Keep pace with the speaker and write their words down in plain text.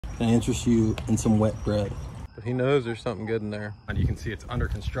Can I interest you in some wet bread? But he knows there's something good in there. And you can see it's under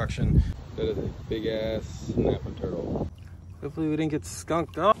construction. That is a big ass snapping turtle. Hopefully we didn't get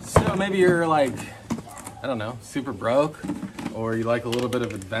skunked up. So maybe you're like, I don't know, super broke, or you like a little bit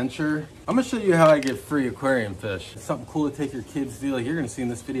of adventure. I'm gonna show you how I get free aquarium fish. It's something cool to take your kids to do, like you're gonna see in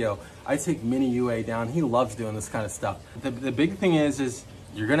this video. I take Mini UA down. He loves doing this kind of stuff. The big thing is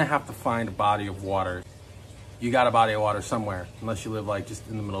you're gonna have to find a body of water. You got a body of water somewhere, unless you live like just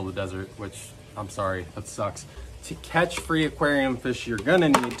in the middle of the desert, which I'm sorry, that sucks. To catch free aquarium fish, you're gonna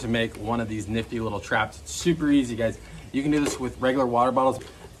need to make one of these nifty little traps. It's super easy, guys. You can do this with regular water bottles,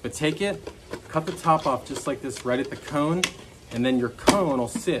 but take it, cut the top off just like this right at the cone, and then your cone will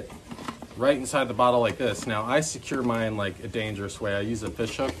sit right inside the bottle like this. Now, I secure mine like a dangerous way. I use a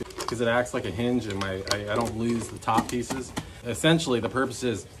fish hook because it acts like a hinge and I don't lose the top pieces. Essentially, the purpose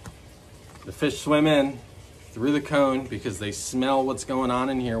is the fish swim in through the cone because they smell what's going on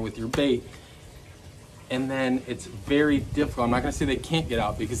in here with your bait. And then it's very difficult. I'm not gonna say they can't get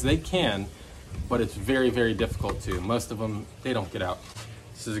out because they can, but it's very, very difficult to. Most of them, they don't get out.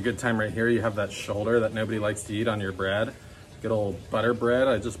 This is a good time right here. You have that shoulder that nobody likes to eat on your bread. Good old butter bread.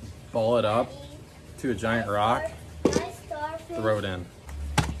 I just ball it up to a giant rock, throw it in.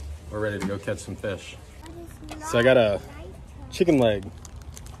 We're ready to go catch some fish. So I got a chicken leg.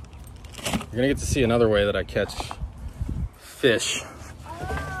 You're gonna get to see another way that I catch fish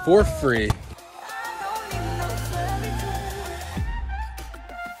for free.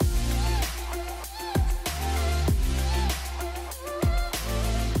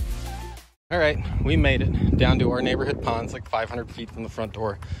 All right, we made it down to our neighborhood ponds, like 500 feet from the front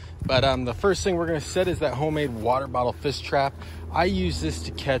door. But the first thing we're gonna set is that homemade water bottle fish trap. I use this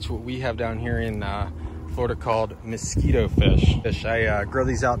to catch what we have down here in Florida called mosquito fish. I grow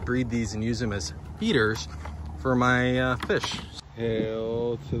these out, breed these, and use them as feeders for my fish.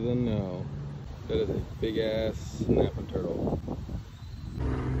 Hell to the no. That is a big ass snapping turtle.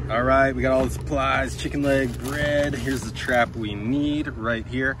 All right, we got all the supplies, chicken leg, bread. Here's the trap we need right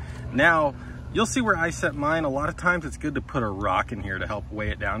here. Now, you'll see where I set mine. A lot of times it's good to put a rock in here to help weigh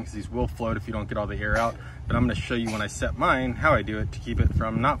it down because these will float if you don't get all the air out. But I'm gonna show you when I set mine, how I do it to keep it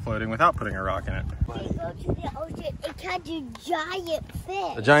from not floating without putting a rock in it. Go to the ocean and catch a giant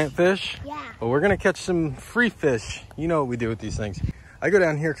fish. A giant fish? Yeah. Well, we're gonna catch some free fish. You know what we do with these things. I go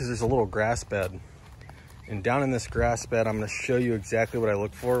down here because there's a little grass bed. And down in this grass bed, I'm gonna show you exactly what I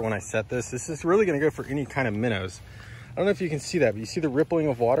look for when I set this. This is really gonna go for any kind of minnows. I don't know if you can see that, but you see the rippling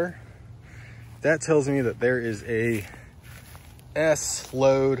of water? That tells me that there is a S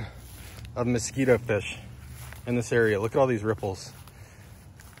load of mosquito fish in this area. Look at all these ripples.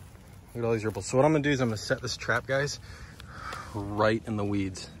 Look at all these ripples. So what I'm gonna do is I'm gonna set this trap, guys, right in the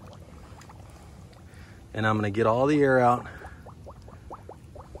weeds. And I'm gonna get all the air out.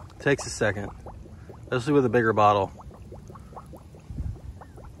 Takes a second, especially with a bigger bottle.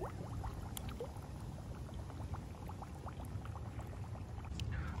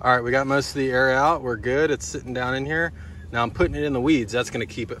 All right, we got most of the air out. We're good. It's sitting down in here. Now I'm putting it in the weeds. That's gonna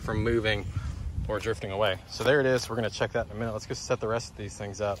keep it from moving or drifting away. So there it is. We're gonna check that in a minute. Let's go set the rest of these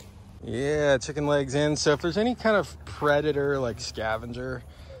things up. Yeah, chicken legs in. So if there's any kind of predator like scavenger,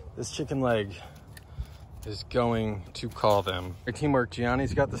 this chicken leg is going to call them. Our teamwork,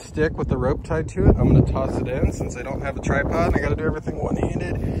 Gianni's got the stick with the rope tied to it. I'm gonna toss it in since I don't have a tripod and I gotta do everything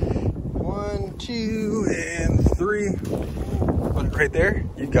one-handed. 1, 2, and 3. Put it right there.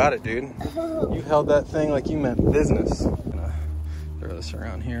 You got it, dude. You held that thing like you meant business. I'm gonna throw this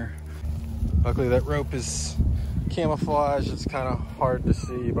around here. Luckily that rope is camouflage. It's kind of hard to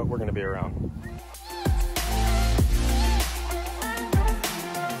see, but we're gonna be around.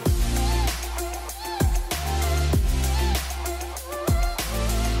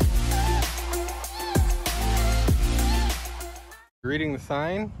 Reading the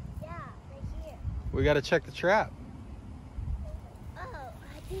sign? Yeah, right here. We gotta check the trap. Oh,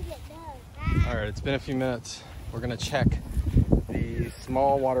 I think it does. All right, it's been a few minutes. We're gonna check the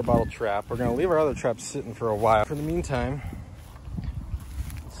small water bottle trap. We're gonna leave our other traps sitting for a while. For the meantime,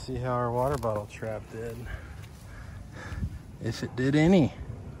 let's see how our water bottle trap did. If it did any.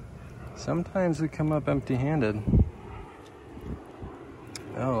 Sometimes we come up empty-handed.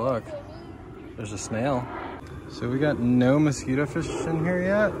 Oh, look, there's a snail. So we got no mosquito fish in here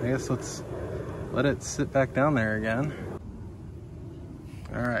yet. I guess let's let it sit back down there again.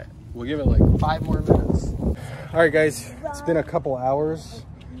 All right, we'll give it like 5 more minutes. All right, guys, it's been a couple hours.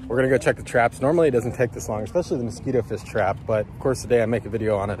 We're gonna go check the traps. Normally it doesn't take this long, especially the mosquito fish trap, but of course today I make a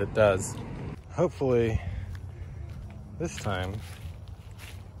video on it, it does. Hopefully this time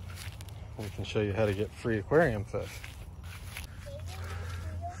we can show you how to get free aquarium fish.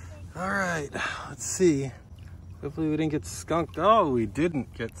 All right, let's see. Hopefully we didn't get skunked. Oh, we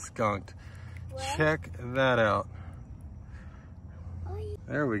didn't get skunked. What? Check that out.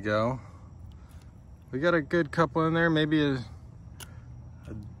 There we go. We got a good couple in there, maybe a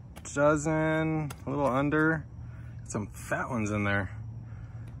dozen, a little under. Some fat ones in there.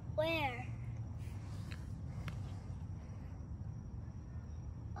 Where?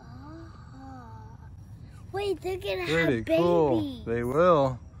 Oh. Wait, they're gonna have babies. Cool. They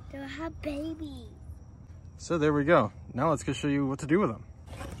will. They'll have babies. So there we go. Now let's go show you what to do with them.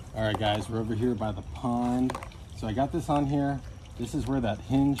 All right, guys, we're over here by the pond. So I got this on here. This is where that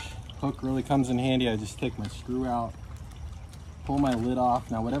hinge hook really comes in handy. I just take my screw out, pull my lid off.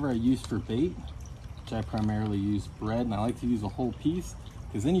 Now, whatever I use for bait, which I primarily use bread, and I like to use a whole piece,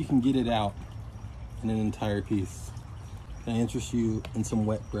 because then you can get it out in an entire piece. Can I interest you in some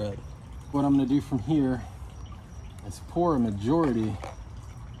wet bread? What I'm gonna do from here is pour a majority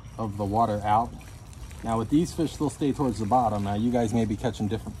of the water out. Now with these fish, they'll stay towards the bottom. Now you guys may be catching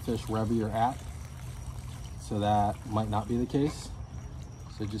different fish wherever you're at, so that might not be the case.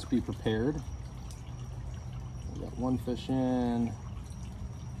 So just be prepared. We got one fish in,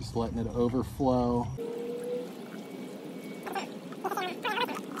 just letting it overflow.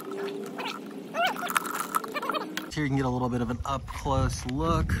 Here you can get a little bit of an up close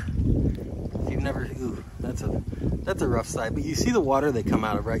look. If you've never, ooh, that's a rough side, but you see the water they come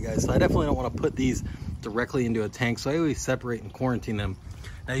out of, right guys? So I definitely don't want to put these directly into a tank, so I always separate and quarantine them.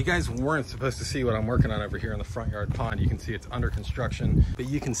 Now you guys weren't supposed to see what I'm working on over here in the front yard pond. You can see it's under construction, but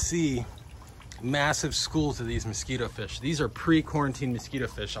you can see massive schools of these mosquito fish. These are pre-quarantine mosquito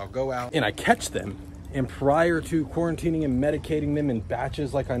fish. I'll go out and I catch them, and prior to quarantining and medicating them in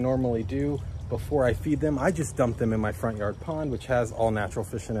batches like I normally do, before I feed them, I just dump them in my front yard pond, which has all natural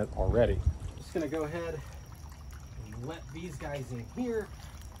fish in it already. Just gonna go ahead and let these guys in here,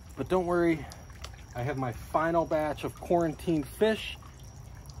 but don't worry, I have my final batch of quarantined fish,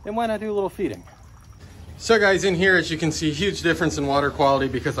 and why not do a little feeding? So guys, in here, as you can see, huge difference in water quality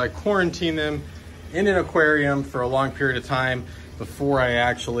because I quarantine them in an aquarium for a long period of time before I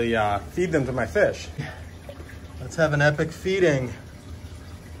actually feed them to my fish. Let's have an epic feeding.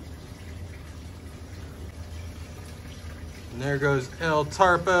 And there goes El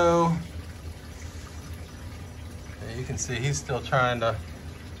Tarpo. And you can see he's still trying to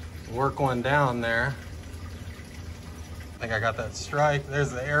work one down there. I think I got that strike.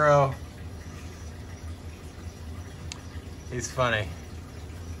 There's the arrow. He's funny.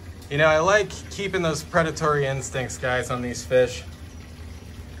 You know, I like keeping those predatory instincts, guys, on these fish.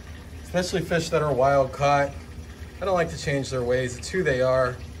 Especially fish that are wild caught. I don't like to change their ways. It's who they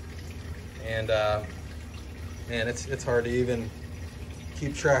are. And man, it's hard to even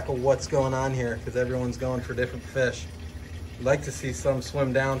keep track of what's going on here because everyone's going for different fish. I'd like to see some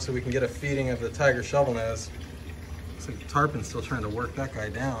swim down so we can get a feeding of the tiger shovelnose. Looks like the tarpon's still trying to work that guy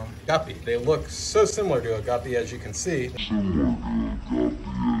down. Guppy, they look so similar to a guppy as you can see.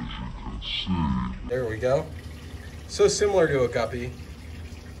 There we go. So similar to a guppy.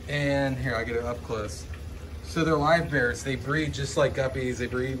 And here, I'll get it up close. So they're live bears. They breed just like guppies. They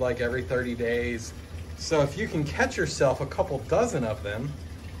breed like every 30 days. So if you can catch yourself a couple dozen of them,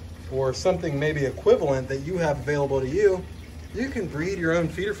 or something maybe equivalent that you have available to you, you can breed your own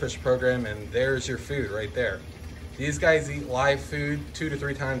feeder fish program, and there's your food right there. These guys eat live food 2 to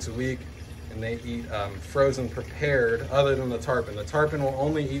 3 times a week, and they eat frozen prepared, other than the tarpon. The tarpon will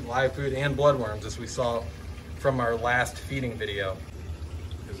only eat live food and bloodworms, as we saw from our last feeding video.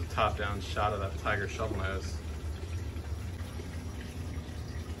 There's a top-down shot of that tiger shovelnose.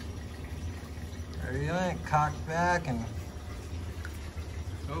 There you went, cocked back, and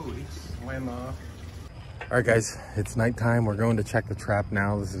oh, he swam off. All right, guys, it's nighttime. We're going to check the trap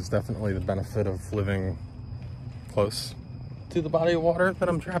now. This is definitely the benefit of living close to the body of water that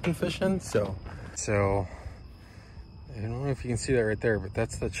I'm trapping fish in. So I don't know if you can see that right there, but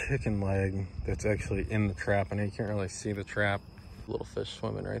that's the chicken leg that's actually in the trap. I know you can't really see the trap. Little fish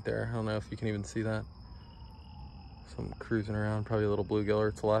swimming right there. I don't know if you can even see that. Some cruising around, probably a little bluegill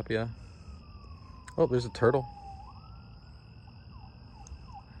or tilapia. Oh, there's a turtle.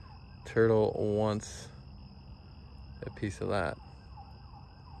 Turtle wants a piece of that.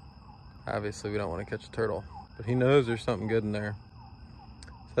 Obviously, we don't want to catch a turtle, but he knows there's something good in there.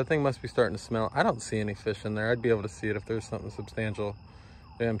 So that thing must be starting to smell. I don't see any fish in there. I'd be able to see it if there's something substantial.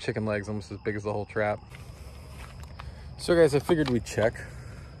 Damn, chicken legs almost as big as the whole trap. So guys, I figured we'd check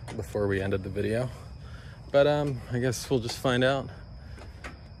before we ended the video, but I guess we'll just find out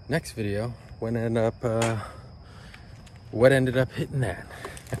next video what ended up hitting that.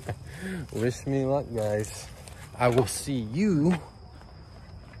 Wish me luck, guys. I will see you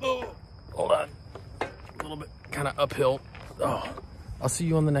Hold on. A little bit kind of uphill. Oh, I'll see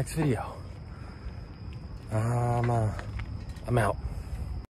you on the next video. I'm out.